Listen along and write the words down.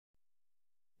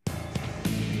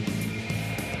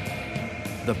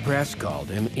The press called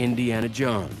him Indiana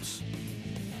Jones,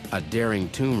 a daring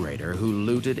tomb raider who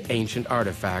looted ancient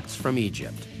artifacts from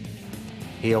Egypt.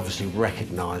 He obviously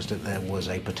recognized that there was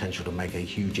a potential to make a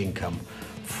huge income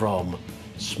from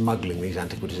smuggling these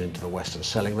antiquities into the West and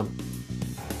selling them.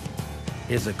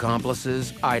 His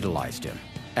accomplices idolized him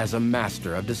as a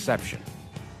master of deception.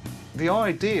 The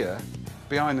idea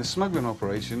behind the smuggling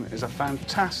operation is a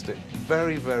fantastic,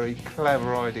 very, very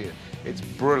clever idea. It's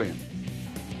brilliant.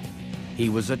 He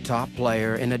was a top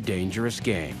player in a dangerous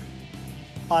game.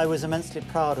 I was immensely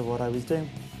proud of what I was doing.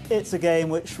 It's a game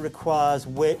which requires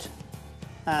wit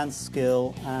and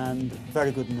skill and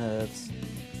very good nerves.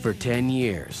 For 10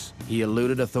 years, he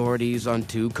eluded authorities on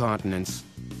 2 continents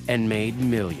and made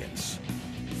millions.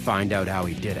 Find out how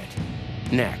he did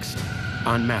it. Next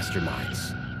on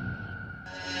Masterminds.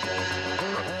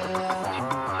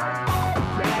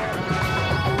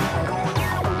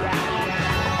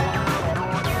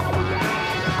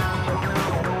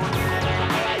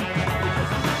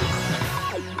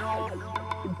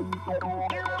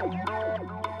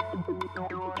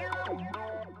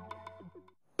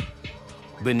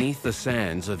 Beneath the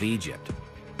sands of Egypt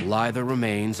lie the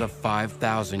remains of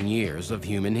 5,000 years of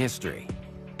human history.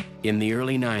 In the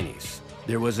early 90s,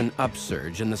 there was an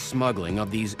upsurge in the smuggling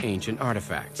of these ancient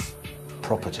artifacts.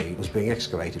 Property was being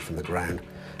excavated from the ground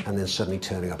and then suddenly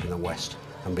turning up in the West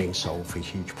and being sold for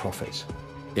huge profits.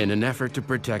 In an effort to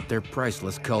protect their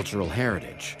priceless cultural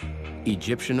heritage,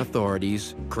 Egyptian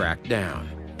authorities cracked down.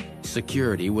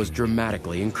 Security was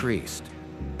dramatically increased.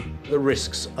 The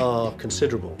risks are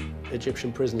considerable.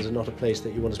 Egyptian prisons are not a place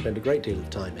that you want to spend a great deal of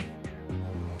time in.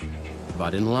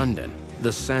 But in London,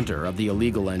 the center of the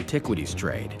illegal antiquities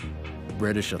trade,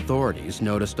 British authorities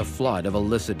noticed a flood of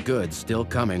illicit goods still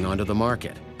coming onto the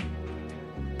market.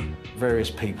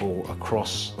 Various people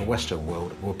across the Western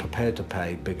world were prepared to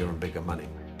pay bigger and bigger money.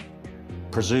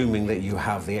 Presuming that you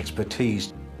have the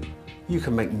expertise, you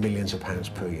can make millions of pounds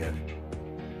per year.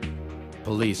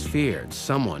 Police feared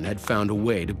someone had found a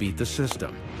way to beat the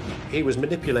system. He was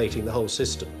manipulating the whole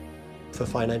system for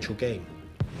financial gain.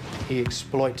 He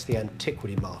exploits the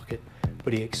antiquity market,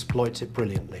 but he exploits it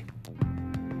brilliantly.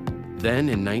 Then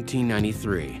in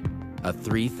 1993, a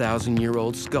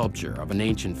 3,000-year-old sculpture of an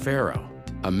ancient pharaoh,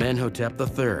 Amenhotep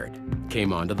III,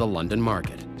 came onto the London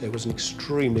market. It was an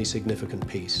extremely significant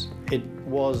piece. It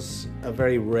was a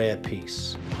very rare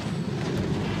piece.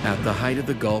 At the height of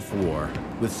the Gulf War,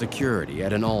 with security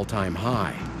at an all-time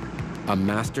high, a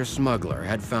master smuggler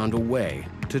had found a way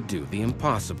to do the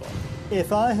impossible.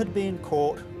 If I had been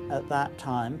caught at that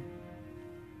time,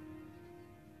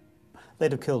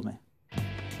 they'd have killed me.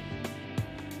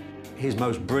 His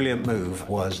most brilliant move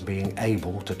was being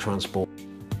able to transport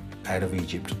out of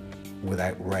Egypt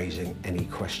without raising any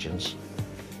questions.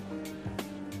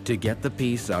 To get the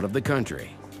piece out of the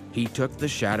country, he took the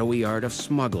shadowy art of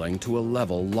smuggling to a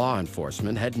level law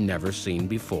enforcement had never seen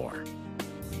before.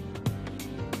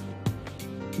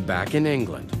 Back in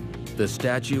England, the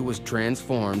statue was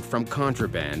transformed from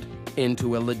contraband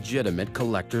into a legitimate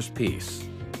collector's piece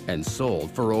and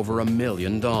sold for over $1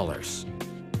 million.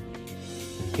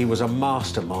 He was a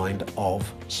mastermind of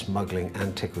smuggling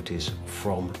antiquities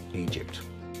from Egypt.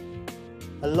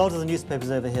 A lot of the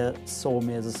newspapers over here saw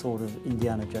me as a sort of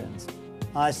Indiana Jones.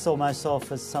 I saw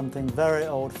myself as something very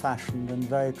old-fashioned and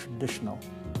very traditional,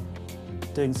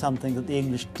 doing something that the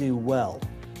English do well,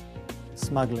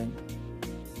 smuggling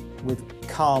with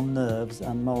calm nerves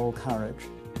and moral courage,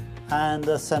 and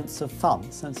a sense of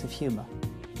fun, sense of humor.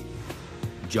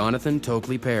 Jonathan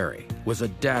Tockley Perry was a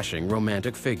dashing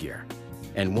romantic figure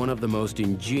and one of the most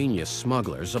ingenious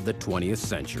smugglers of the 20th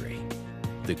century.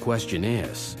 The question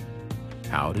is,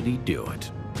 how did he do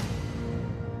it?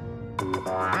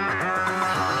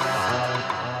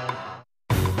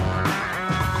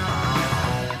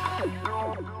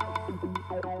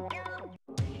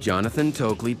 Jonathan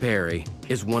Tockley Perry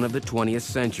is one of the 20th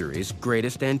century's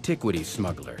greatest antiquities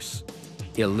smugglers,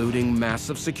 eluding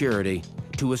massive security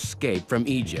to escape from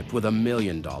Egypt with $1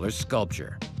 million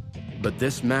sculpture. But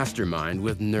this mastermind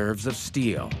with nerves of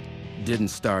steel didn't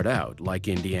start out like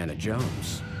Indiana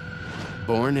Jones.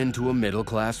 Born into a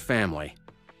middle-class family,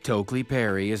 Tockley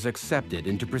Perry is accepted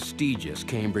into prestigious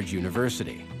Cambridge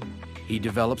University. He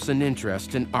develops an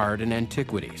interest in art and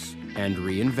antiquities and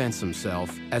reinvents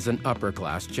himself as an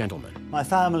upper-class gentleman. My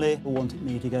family wanted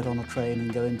me to get on a train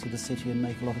and go into the city and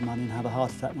make a lot of money and have a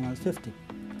heart attack when I was 50.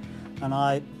 And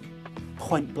I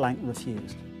point-blank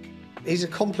refused. He's a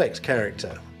complex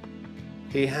character.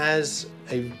 He has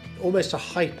almost a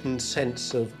heightened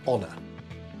sense of honour.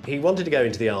 He wanted to go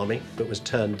into the army, but was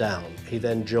turned down. He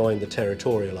then joined the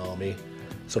Territorial Army,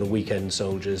 sort of weekend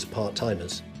soldiers,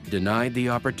 part-timers. Denied the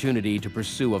opportunity to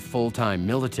pursue a full-time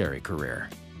military career,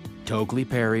 Tokely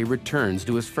Perry returns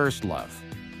to his first love,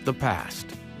 the past.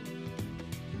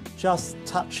 Just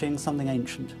touching something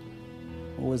ancient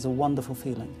was a wonderful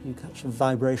feeling. You catch a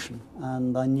vibration,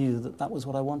 and I knew that that was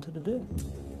what I wanted to do.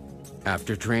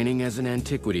 After training as an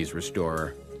antiquities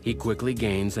restorer, he quickly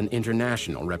gains an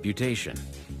international reputation.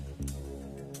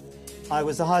 I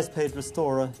was the highest paid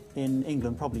restorer in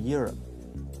England, probably Europe.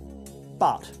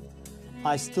 But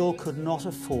I still could not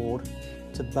afford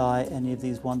to buy any of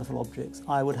these wonderful objects.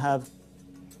 I would have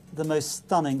the most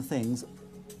stunning things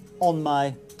on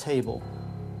my table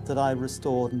that I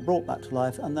restored and brought back to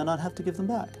life, and then I'd have to give them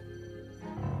back.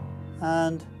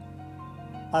 And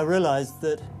I realized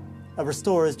that a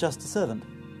restorer is just a servant.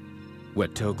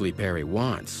 What Tokely Perry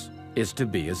wants is to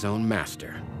be his own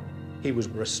master. He was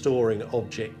restoring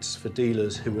objects for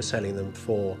dealers who were selling them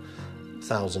for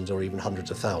thousands or even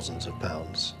hundreds of thousands of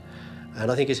pounds.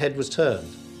 And I think his head was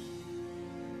turned.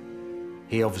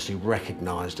 He obviously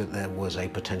recognised that there was a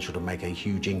potential to make a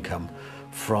huge income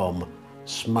from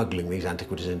smuggling these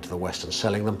antiquities into the West and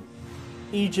selling them.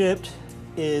 Egypt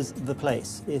is the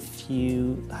place if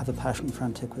you have a passion for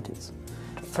antiquities.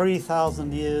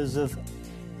 3,000 years of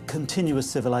continuous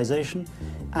civilization,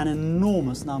 an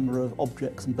enormous number of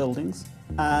objects and buildings,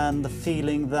 and the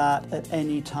feeling that at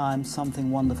any time something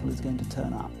wonderful is going to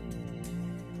turn up.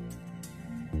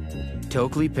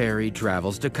 Tokely Perry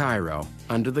travels to Cairo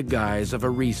under the guise of a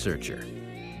researcher.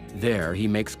 There he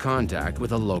makes contact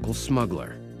with a local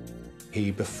smuggler.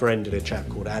 He befriended a chap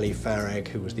called Ali Farag,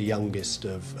 who was the youngest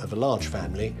of a large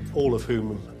family, all of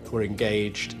whom were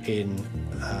engaged in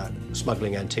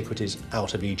smuggling antiquities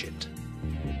out of Egypt.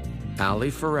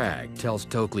 Ali Farag tells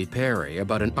Tokely Perry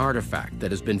about an artifact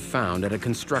that has been found at a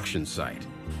construction site.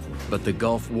 But the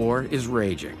Gulf War is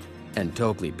raging, and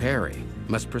Tokely Perry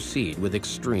must proceed with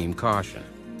extreme caution.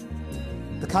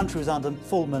 The country was under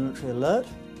full military alert.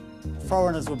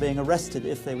 Foreigners were being arrested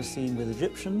if they were seen with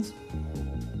Egyptians.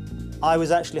 I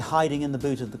was actually hiding in the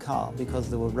boot of the car because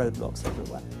there were roadblocks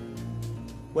everywhere.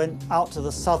 Went out to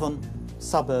the southern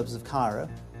suburbs of Cairo.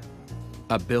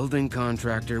 A building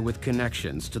contractor with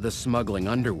connections to the smuggling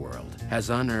underworld has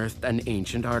unearthed an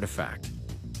ancient artifact.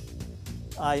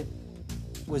 I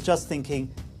was just thinking,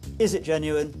 is it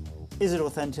genuine? Is it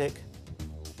authentic?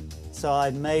 So I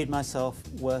made myself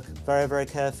work very, very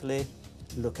carefully,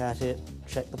 look at it,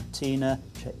 check the patina,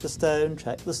 check the stone,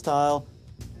 check the style.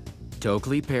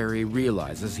 Tokely Perry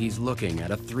realizes he's looking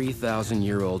at a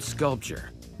 3,000-year-old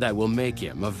sculpture that will make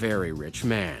him a very rich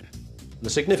man. The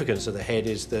significance of the head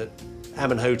is that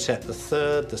Amenhotep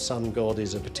III, the sun god,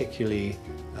 is a particularly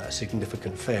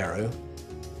significant pharaoh.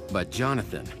 But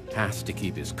Jonathan has to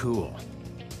keep his cool.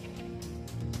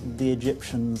 The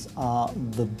Egyptians are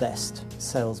the best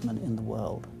salesmen in the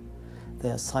world. They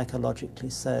are psychologically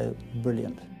so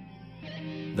brilliant.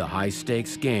 The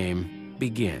high-stakes game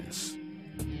begins.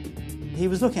 He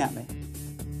was looking at me,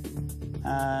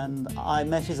 and I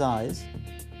met his eyes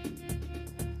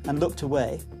and looked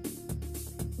away.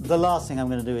 The last thing I'm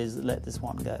going to do is let this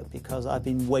one go, because I've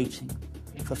been waiting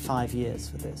for 5 years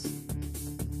for this.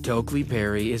 Tokely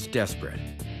Perry is desperate,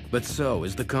 but so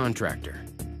is the contractor.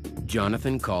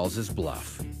 Jonathan calls his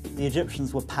bluff. The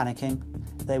Egyptians were panicking.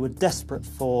 They were desperate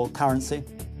for currency.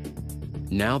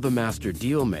 Now the master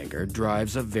dealmaker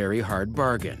drives a very hard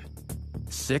bargain.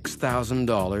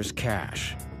 $6,000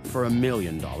 cash for $1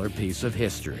 million piece of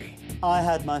history. I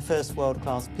had my first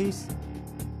world-class piece.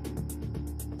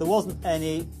 There wasn't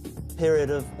any period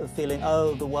of feeling,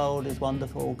 oh, the world is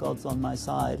wonderful, God's on my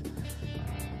side.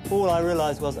 All I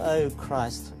realized was, oh,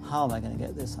 Christ, how am I going to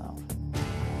get this out?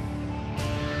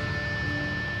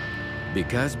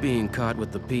 Because being caught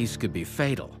with the piece could be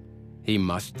fatal, he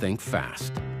must think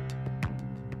fast.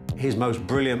 His most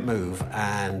brilliant move,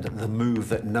 and the move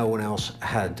that no one else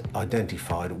had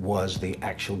identified, was the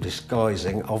actual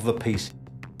disguising of the piece.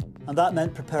 And that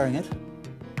meant preparing it,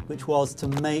 which was to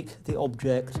make the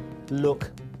object look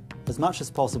as much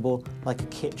as possible like a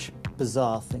kitsch,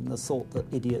 bizarre thing, the sort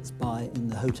that idiots buy in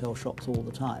the hotel shops all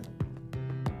the time.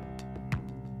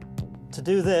 To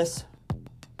do this,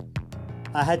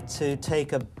 I had to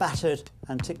take a battered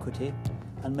antiquity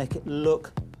and make it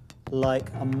look like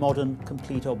a modern,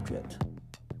 complete object.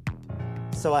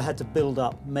 So I had to build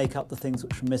up, make up the things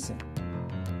which were missing.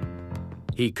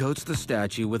 He coats the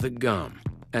statue with a gum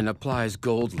and applies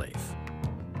gold leaf.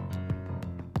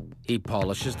 He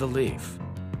polishes the leaf,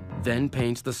 then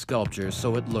paints the sculpture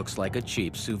so it looks like a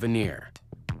cheap souvenir.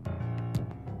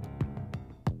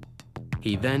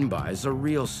 He then buys a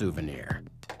real souvenir,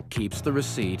 keeps the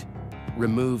receipt,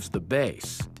 removes the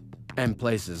base, and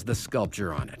places the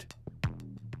sculpture on it.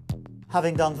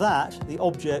 Having done that, the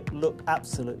object looked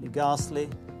absolutely ghastly,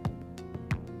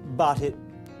 but it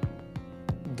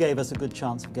gave us a good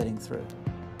chance of getting through.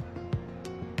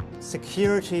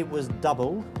 Security was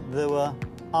doubled. There were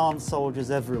armed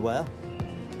soldiers everywhere.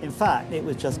 In fact, it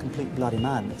was just complete bloody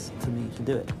madness for me to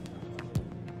do it.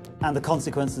 And the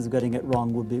consequences of getting it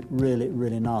wrong would be really,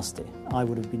 really nasty. I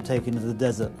would have been taken to the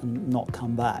desert and not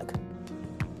come back.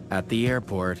 At the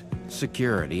airport,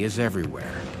 security is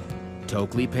everywhere.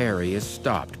 Tokely Perry is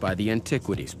stopped by the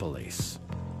antiquities police.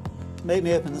 Made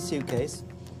me open the suitcase,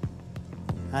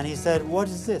 and he said, "What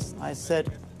is this?" I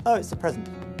said, "Oh, it's a present.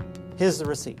 Here's the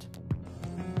receipt."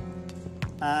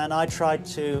 And I tried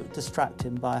to distract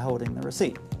him by holding the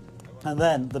receipt. And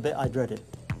then, the bit I dreaded,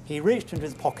 he reached into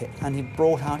his pocket and he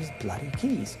brought out his bloody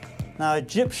keys. Now,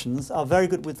 Egyptians are very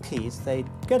good with keys. They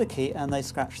get a key and they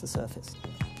scratch the surface.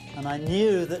 And I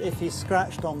knew that if he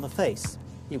scratched on the face,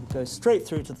 he would go straight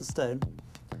through to the stone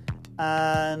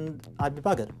and I'd be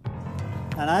buggered.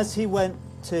 And as he went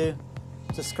to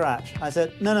scratch, I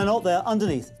said, "No, no, not there,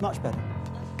 underneath, much better."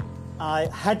 I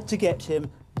had to get him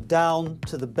down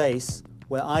to the base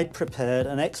where I'd prepared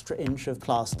an extra inch of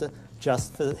plaster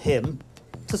just for him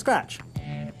to scratch.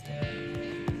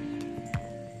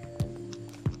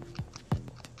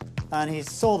 And he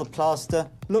saw the plaster,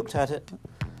 looked at it,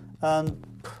 and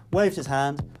waved his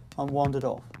hand and wandered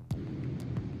off.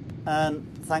 And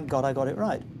thank God I got it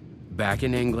right. Back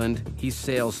in England, he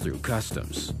sails through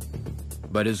customs.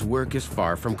 But his work is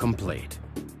far from complete.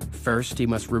 First, he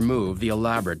must remove the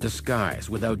elaborate disguise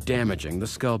without damaging the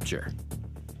sculpture.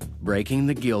 Breaking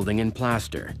the gilding and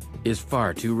plaster is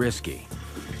far too risky,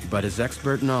 but his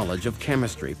expert knowledge of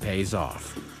chemistry pays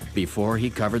off. Before he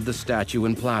covered the statue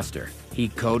in plaster, he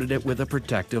coated it with a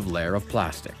protective layer of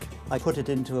plastic. I put it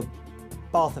into a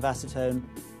bath of acetone,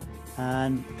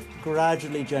 and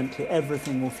gradually, gently,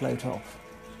 everything will float off,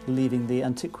 leaving the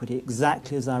antiquity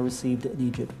exactly as I received it in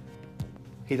Egypt.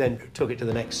 He then took it to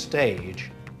the next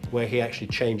stage, where he actually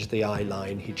changed the eye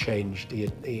line,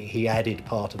 he added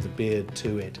part of the beard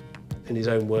to it. In his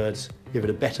own words, give it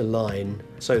a better line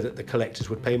so that the collectors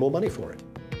would pay more money for it.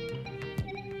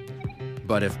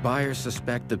 But if buyers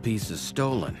suspect the piece is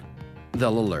stolen,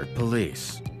 they'll alert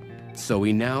police. So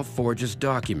he now forges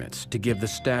documents to give the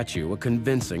statue a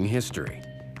convincing history.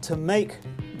 To make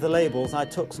the labels, I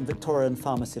took some Victorian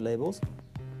pharmacy labels,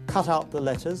 cut out the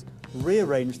letters,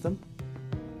 rearranged them,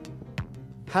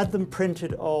 had them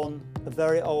printed on a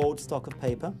very old stock of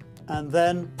paper, and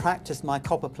then practiced my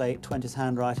copperplate 20s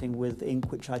handwriting with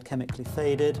ink which I'd chemically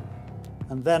faded.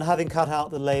 And then, having cut out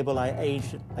the label, I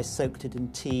aged it, I soaked it in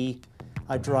tea,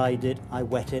 I dried it, I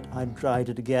wet it, I dried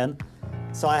it again.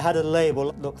 So I had a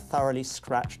label that looked thoroughly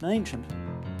scratched and ancient.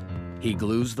 He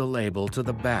glues the label to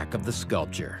the back of the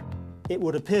sculpture. It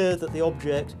would appear that the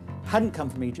object hadn't come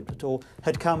from Egypt at all,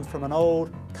 had come from an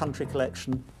old country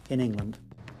collection in England.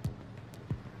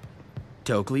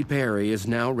 Tokely Perry is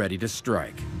now ready to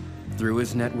strike. Through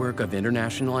his network of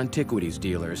international antiquities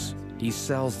dealers, he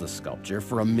sells the sculpture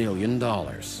for $1 million.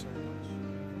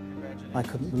 I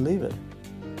couldn't believe it.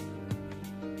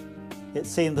 It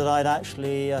seemed that I'd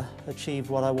actually achieved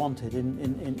what I wanted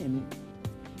in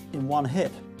one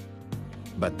hit.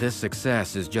 But this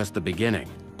success is just the beginning,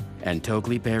 and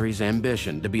Tokely Perry's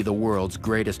ambition to be the world's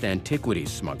greatest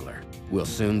antiquities smuggler will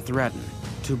soon threaten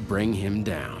to bring him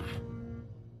down.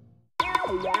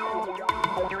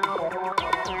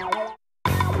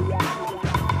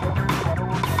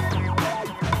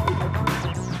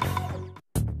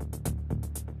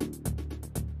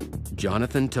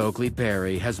 Jonathan Tokely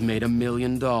Perry has made $1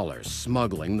 million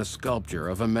smuggling the sculpture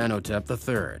of Amenhotep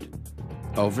III.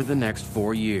 Over the next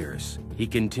 4 years, he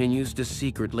continues to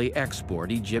secretly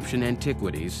export Egyptian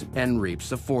antiquities and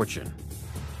reaps a fortune.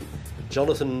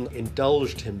 Jonathan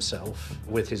indulged himself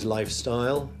with his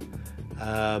lifestyle.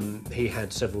 He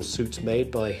had several suits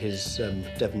made by his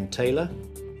Devon tailor.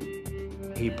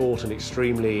 He bought an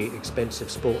extremely expensive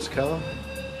sports car.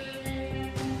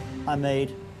 I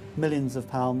made millions of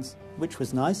pounds, which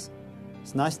was nice.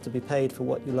 It's nice to be paid for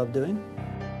what you love doing.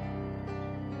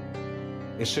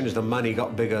 As soon as the money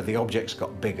got bigger, the objects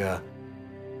got bigger,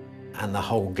 and the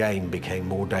whole game became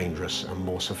more dangerous and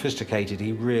more sophisticated,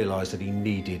 he realized that he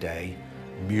needed a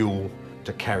mule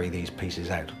to carry these pieces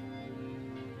out.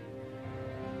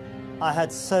 I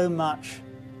had so much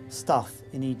stuff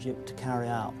in Egypt to carry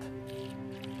out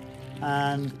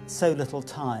and so little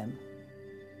time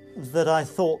that I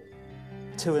thought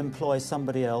to employ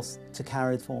somebody else to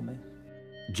carry it for me.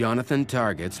 Jonathan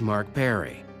targets Mark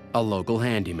Perry, a local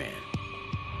handyman.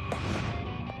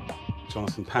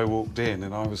 Jonathan Perry walked in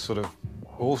and I was sort of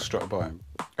awestruck by him.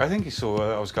 I think he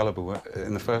saw I was gullible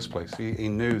in the first place. He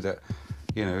knew that,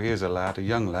 you know, here's a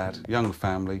young young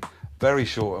family, very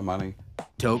short of money.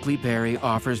 Tokely Perry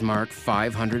offers Mark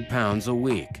 £500 a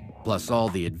week, plus all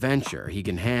the adventure he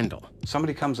can handle.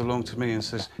 Somebody comes along to me and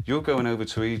says, you're going over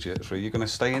to Egypt, you're going to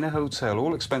stay in a hotel,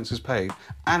 all expenses paid,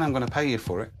 and I'm going to pay you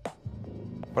for it.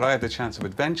 But I had the chance of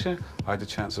adventure, I had the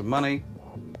chance of money,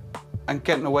 and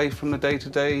getting away from the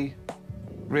day-to-day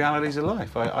realities of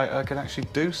life. I could actually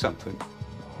do something.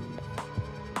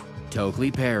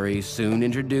 Tokely Perry soon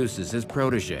introduces his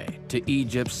protege to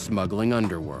Egypt's smuggling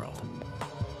underworld.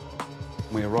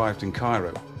 We arrived in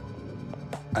Cairo,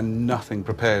 and nothing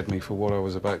prepared me for what I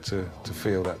was about to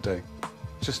feel that day.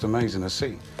 Just amazing to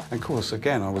see. And of course,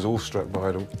 again, I was awestruck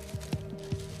by it all.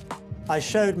 I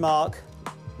showed Mark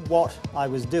what I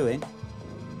was doing.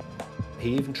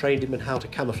 He even trained him in how to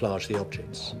camouflage the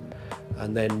objects.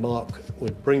 And then Mark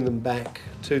would bring them back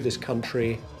to this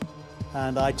country.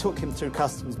 And I took him through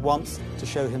customs once to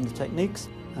show him the techniques,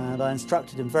 and I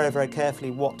instructed him very, very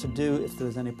carefully what to do if there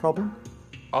was any problem.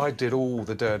 I did all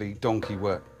the dirty donkey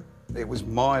work. It was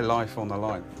my life on the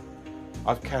line.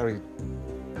 I've carried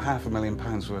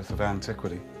 £500,000 worth of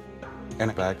antiquity in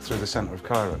a bag through the centre of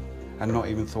Cairo and not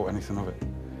even thought anything of it.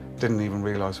 Didn't even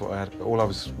realise what I had. All I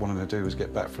was wanting to do was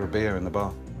get back for a beer in the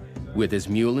bar. With his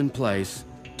mule in place,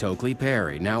 Tokely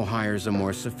Perry now hires a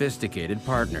more sophisticated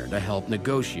partner to help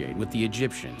negotiate with the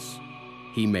Egyptians.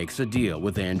 He makes a deal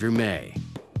with Andrew May,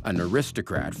 an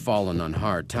aristocrat fallen on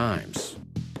hard times.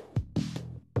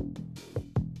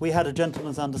 We had a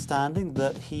gentleman's understanding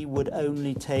that he would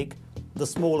only take the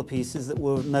smaller pieces that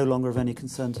were no longer of any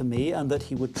concern to me, and that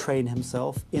he would train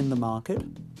himself in the market,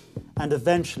 and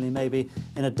eventually, maybe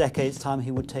in a decade's time,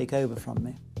 he would take over from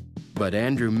me. But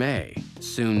Andrew May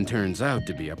soon turns out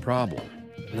to be a problem.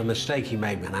 The mistake he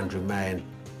made with Andrew May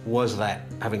was that,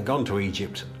 having gone to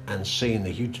Egypt and seen the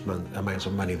huge amounts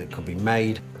of money that could be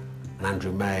made, and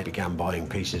Andrew May began buying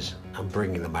pieces and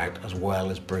bringing them out, as well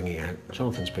as bringing out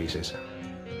Jonathan's pieces.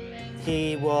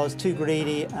 He was too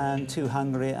greedy and too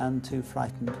hungry and too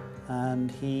frightened,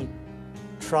 and he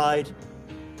tried,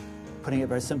 putting it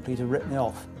very simply, to rip me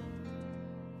off.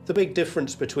 The big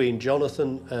difference between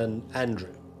Jonathan and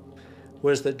Andrew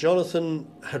was that Jonathan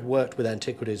had worked with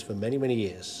antiquities for many, many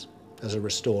years as a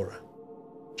restorer.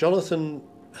 Jonathan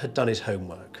had done his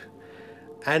homework.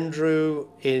 Andrew,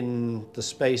 in the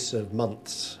space of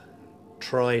months,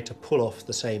 tried to pull off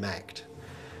the same act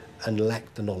and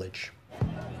lacked the knowledge.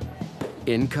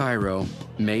 In Cairo,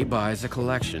 May buys a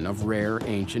collection of rare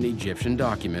ancient Egyptian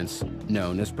documents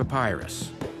known as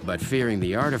papyrus. But fearing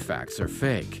the artifacts are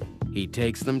fake, he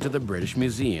takes them to the British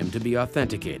Museum to be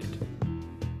authenticated.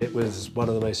 It was one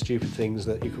of the most stupid things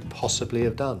that you could possibly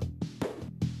have done.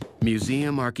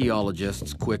 Museum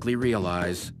archaeologists quickly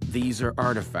realize these are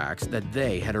artifacts that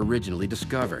they had originally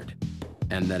discovered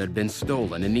and that had been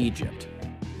stolen in Egypt.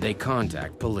 They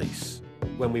contact police.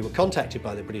 When we were contacted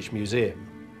by the British Museum,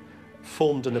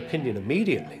 formed an opinion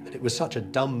immediately that it was such a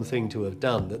dumb thing to have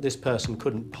done that this person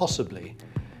couldn't possibly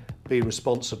be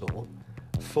responsible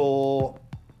for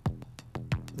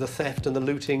the theft and the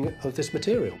looting of this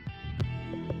material.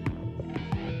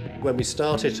 When we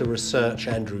started to research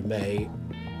Andrew May,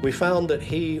 we found that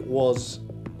he was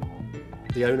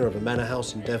the owner of a manor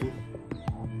house in Devon.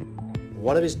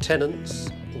 One of his tenants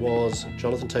was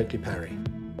Jonathan Tokely Perry,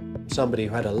 somebody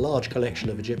who had a large collection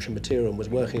of Egyptian material and was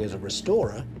working as a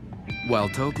restorer. While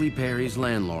Tokely Perry's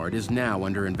landlord is now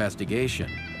under investigation,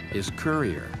 his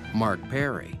courier, Mark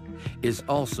Perry, is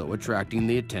also attracting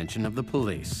the attention of the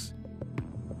police.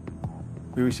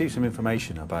 We received some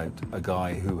information about a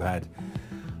guy who had,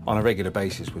 on a regular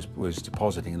basis, was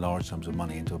depositing large sums of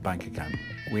money into a bank account.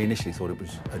 We initially thought it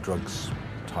was a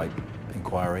drugs-type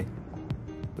inquiry.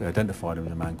 We identified him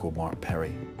as a man called Mark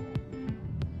Perry.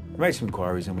 We made some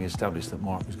inquiries and we established that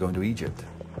Mark was going to Egypt.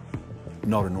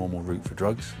 Not a normal route for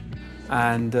drugs.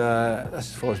 And that's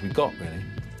as far as we got, really,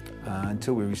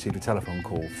 until we received a telephone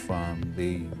call from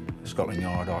the Scotland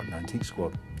Yard Art and Antique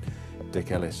Squad.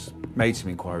 Dick Ellis made some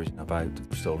inquiries about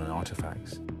stolen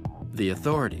artefacts. The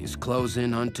authorities close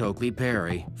in on Tokely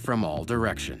Perry from all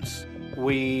directions.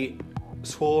 We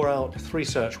swore out 3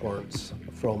 search warrants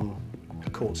from the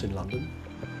courts in London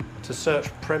to search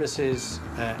premises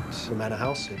at the manor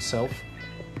house itself.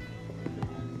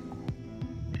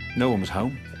 No one was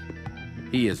home.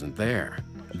 He isn't there.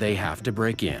 They have to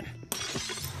break in.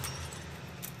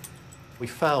 We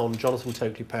found Jonathan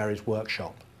Tokely Perry's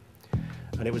workshop.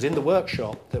 And it was in the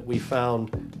workshop that we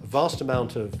found a vast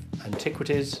amount of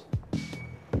antiquities.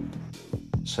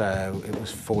 So it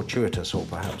was fortuitous, or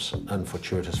perhaps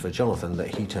unfortuitous for Jonathan,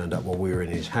 that he turned up while we were in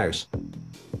his house.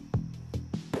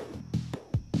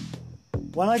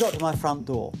 When I got to my front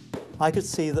door, I could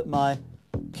see that my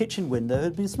kitchen window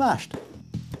had been smashed.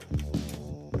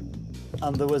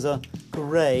 And there was a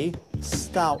grey,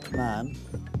 stout man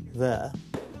there.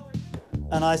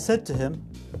 And I said to him,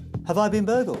 "Have I been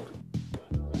burgled?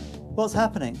 What's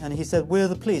happening?" And he said, "We're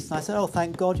the police." And I said, "Oh,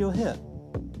 thank God you're here."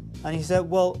 And he said,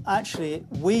 "Well, actually,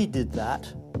 we did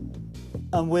that,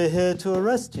 and we're here to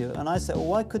arrest you." And I said, "Well,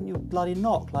 why couldn't you bloody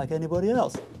knock like anybody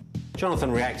else?"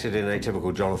 Jonathan reacted in a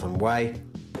typical Jonathan way.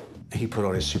 He put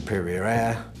on his superior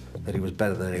air, that he was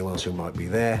better than anyone else who might be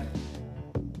there.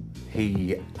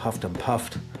 He huffed and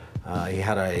puffed. He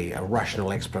had a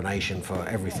rational explanation for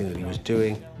everything that he was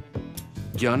doing.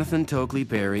 Jonathan Tokley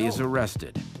Perry is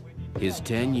arrested. His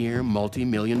 10-year,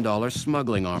 multi-million-dollar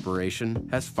smuggling operation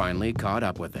has finally caught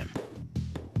up with him.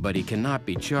 But he cannot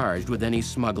be charged with any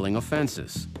smuggling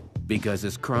offenses because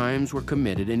his crimes were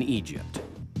committed in Egypt.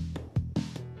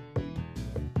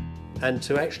 And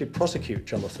to actually prosecute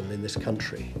Jonathan in this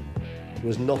country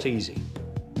was not easy.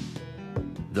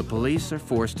 The police are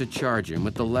forced to charge him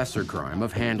with the lesser crime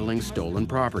of handling stolen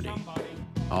property.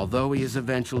 Although he is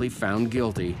eventually found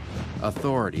guilty,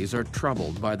 authorities are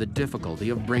troubled by the difficulty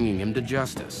of bringing him to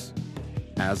justice.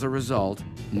 As a result,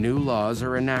 new laws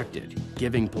are enacted,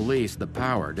 giving police the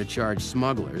power to charge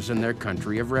smugglers in their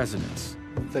country of residence.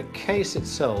 The case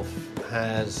itself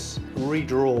has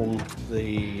redrawn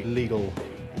the legal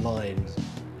lines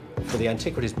for the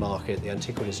antiquities market, the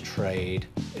antiquities trade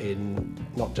in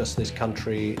not just this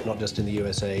country, not just in the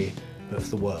USA, but for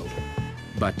the world.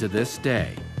 But to this day,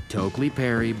 Tokley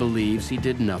Perry believes he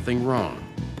did nothing wrong.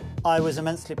 I was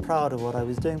immensely proud of what I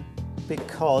was doing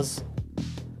because,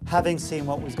 having seen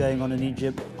what was going on in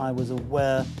Egypt, I was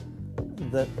aware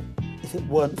that if it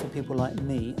weren't for people like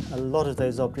me, a lot of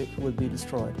those objects would be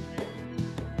destroyed.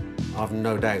 I've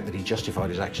no doubt that he justified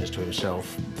his actions to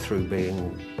himself through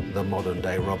being the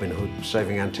modern-day Robin Hood,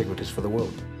 saving antiquities for the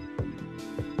world.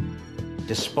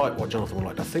 Despite what Jonathan would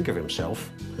like to think of himself,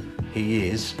 he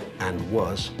is and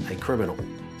was a criminal.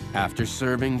 After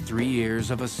serving 3 years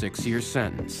of a 6-year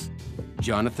sentence,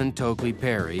 Jonathan Tokley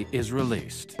Perry is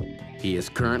released. He is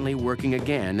currently working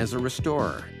again as a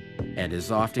restorer and is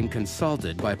often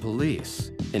consulted by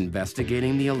police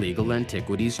investigating the illegal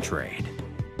antiquities trade.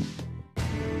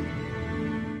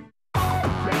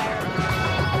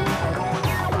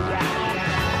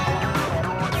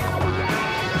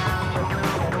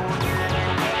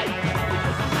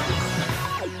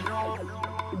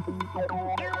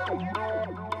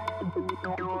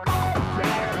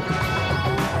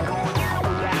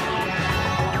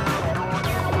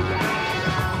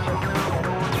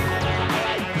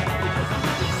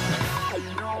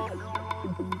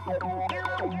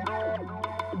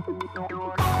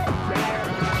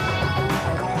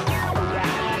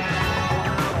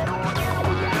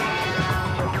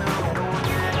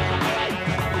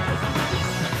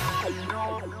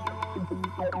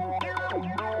 Oh,